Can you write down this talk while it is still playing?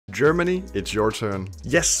Germany, it's your turn.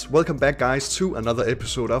 Yes, welcome back guys to another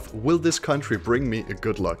episode of Will This Country Bring Me a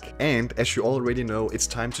Good Luck? And as you already know, it's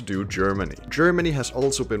time to do Germany. Germany has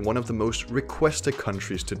also been one of the most requested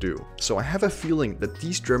countries to do. So I have a feeling that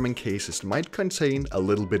these German cases might contain a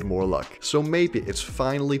little bit more luck. So maybe it's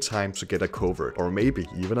finally time to get a covert, or maybe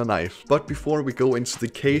even a knife. But before we go into the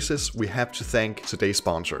cases, we have to thank today's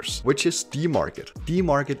sponsors, which is DMarket.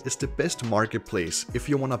 DMarket is the best marketplace if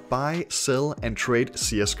you want to buy, sell and trade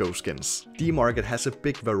CSGO skins. DMarket has a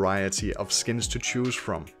big variety of skins to choose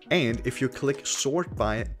from. And if you click sort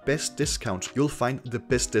by best discounts, you'll find the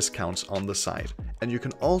best discounts on the site. And you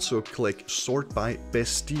can also click sort by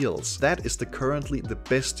best deals. That is currently the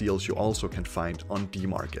best deals you also can find on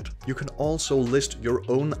DMarket. You can also list your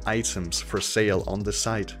own items for sale on the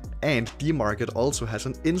site. And DMarket also has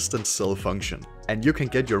an instant sell function. And you can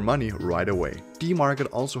get your money right away. DMarket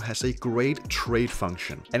also has a great trade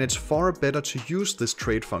function. And it's far better to use this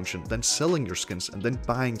trade function than selling your skins and then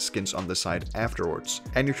buying skins on the site afterwards.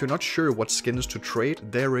 And if you're not sure what skins to trade,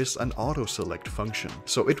 there is an auto select function.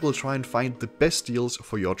 So it will try and find the best deals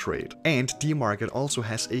for your trade. And DMarket also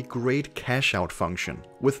has a great cash out function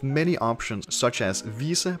with many options such as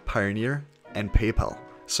Visa, Pioneer and PayPal.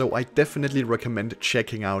 So I definitely recommend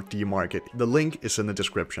checking out DMarket. The link is in the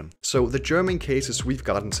description. So the German cases we've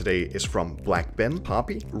gotten today is from Black Ben,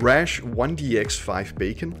 Poppy, Rash 1DX5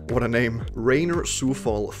 Bacon, what a name, Rainer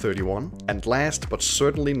Sufall 31, and last but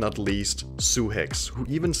certainly not least, Suhex, who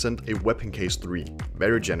even sent a weapon case 3.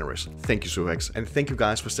 Very generous. Thank you Suhex, and thank you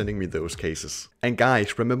guys for sending me those cases. And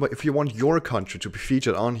guys, remember, if you want your country to be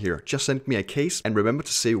featured on here, just send me a case and remember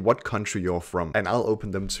to say what country you're from and I'll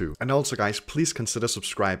open them too. And also guys, please consider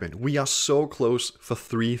subscribing. We are so close for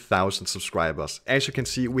 3,000 subscribers. As you can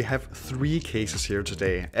see, we have 3 cases here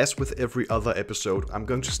today. As with every other episode, I'm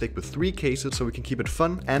going to stick with 3 cases so we can keep it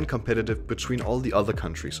fun and competitive between all the other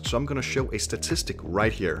countries. So I'm going to show a statistic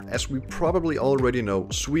right here. As we probably already know,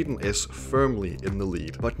 Sweden is firmly in the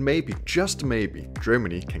lead. But maybe, just maybe,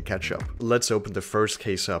 Germany can catch up. Let's open the first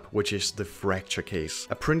case up, which is the fracture case.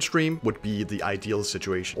 A print stream would be the ideal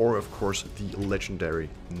situation, or of course the legendary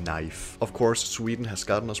knife. Of course, Sweden has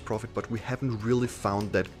gotten us profit, but we haven't really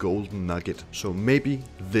found that golden nugget. So maybe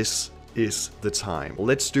this is the time.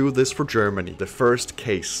 Let's do this for Germany. The first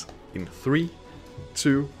case in 3,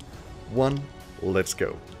 2, 1, let's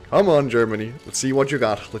go. Come on, Germany. Let's see what you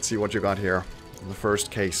got. Let's see what you got here. The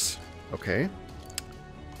first case. Okay.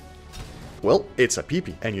 Well, it's a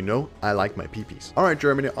PP, and you know, I like my PPs. Alright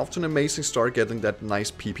Germany, off to an amazing start getting that nice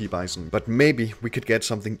PP bison, but maybe we could get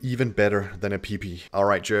something even better than a PP.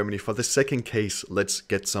 Alright Germany, for the second case, let's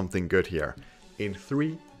get something good here. In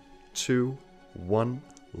 3, 2, 1,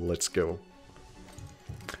 let's go.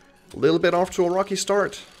 A little bit off to a rocky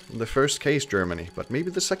start in the first case, Germany, but maybe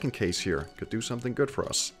the second case here could do something good for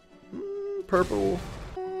us. Purple.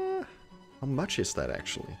 How much is that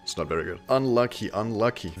actually? It's not very good. Unlucky,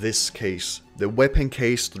 unlucky. This case. The weapon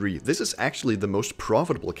case 3. This is actually the most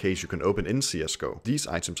profitable case you can open in CSGO. These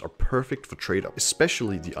items are perfect for trade up,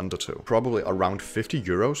 especially the undertow. Probably around 50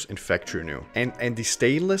 euros in factory new. And the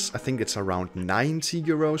stainless, I think it's around 90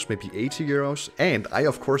 euros, maybe 80 euros. And I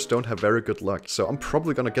of course don't have very good luck, so I'm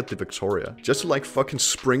probably gonna get the Victoria. Just to like fucking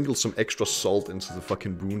sprinkle some extra salt into the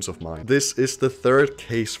fucking wounds of mine. This is the third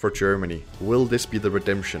case for Germany. Will this be the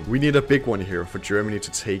redemption? We need a big one here for Germany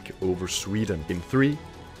to take over Sweden. In 3,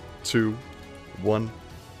 2, 1.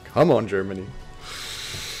 Come on, Germany.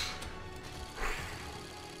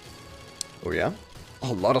 Oh yeah?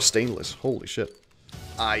 Oh, a lot of stainless. Holy shit.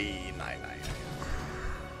 Aye, nine.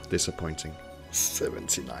 Disappointing.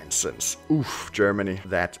 79 cents. Oof, Germany.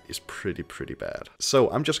 That is pretty bad. So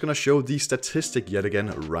I'm just gonna show the statistic yet again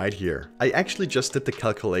right here. I actually just did the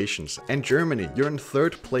calculations, and Germany, you're in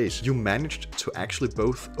 3rd place. You managed to actually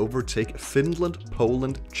both overtake Finland,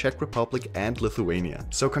 Poland, Czech Republic and Lithuania.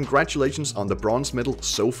 So congratulations on the bronze medal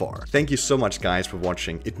so far. Thank you so much guys for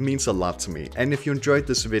watching. It means a lot to me. And if you enjoyed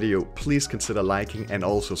this video, please consider liking and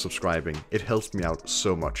also subscribing. It helps me out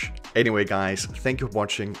so much. Anyway guys, thank you for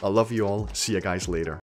watching. I love you all. See you guys later.